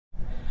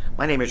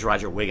My name is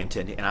Roger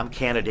Wigginton, and I'm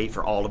candidate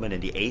for alderman in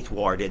the 8th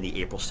Ward in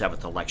the April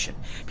 7th election.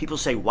 People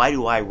say, why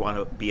do I want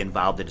to be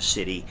involved in the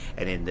city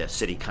and in the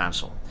city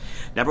council?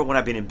 Number one,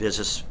 I've been in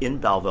business in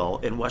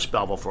Belleville, in West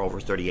Belleville, for over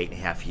 38 and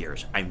a half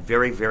years. I'm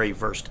very, very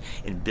versed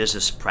in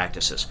business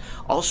practices.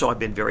 Also, I've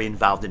been very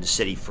involved in the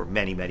city for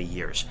many, many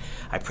years.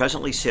 I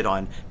presently sit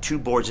on 2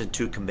 boards and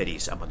 2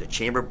 committees. I'm on the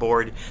Chamber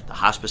Board, the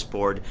Hospice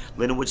Board,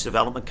 Lindenwood's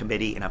Development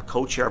Committee, and I'm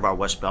co-chair of our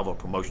West Belleville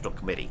Promotional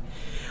Committee.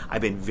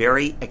 I've been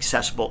very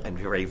accessible and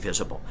very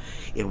visible.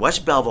 In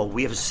West Belleville,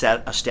 we have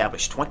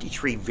established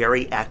 23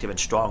 very active and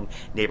strong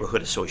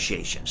neighborhood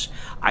associations.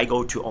 I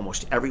go to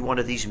almost every one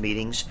of these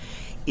meetings.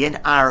 In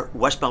our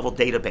West Belleville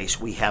database,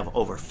 we have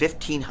over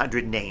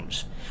 1,500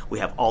 names. We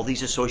have all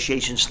these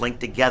associations linked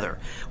together.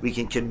 We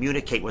can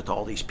communicate with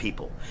all these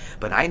people.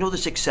 But I know the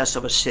success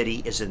of a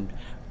city is in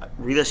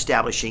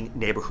reestablishing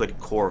neighborhood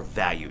core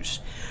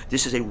values.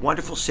 This is a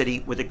wonderful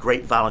city with a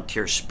great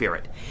volunteer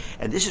spirit.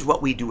 And this is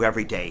what we do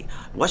every day.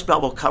 West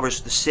Belleville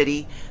covers the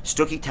city,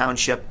 Stookie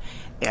Township,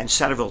 and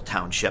Centerville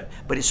Township,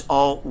 but it's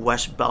all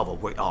West Belleville.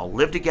 We all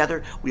live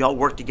together, we all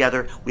work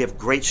together, we have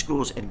great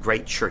schools and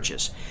great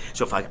churches.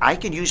 So if I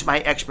can use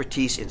my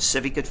expertise in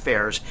civic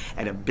affairs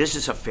and in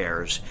business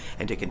affairs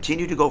and to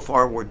continue to go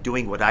forward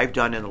doing what I've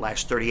done in the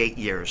last 38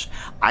 years,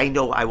 I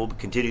know I will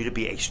continue to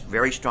be a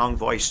very strong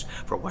voice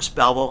for West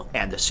Belleville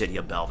and the city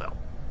of Belleville.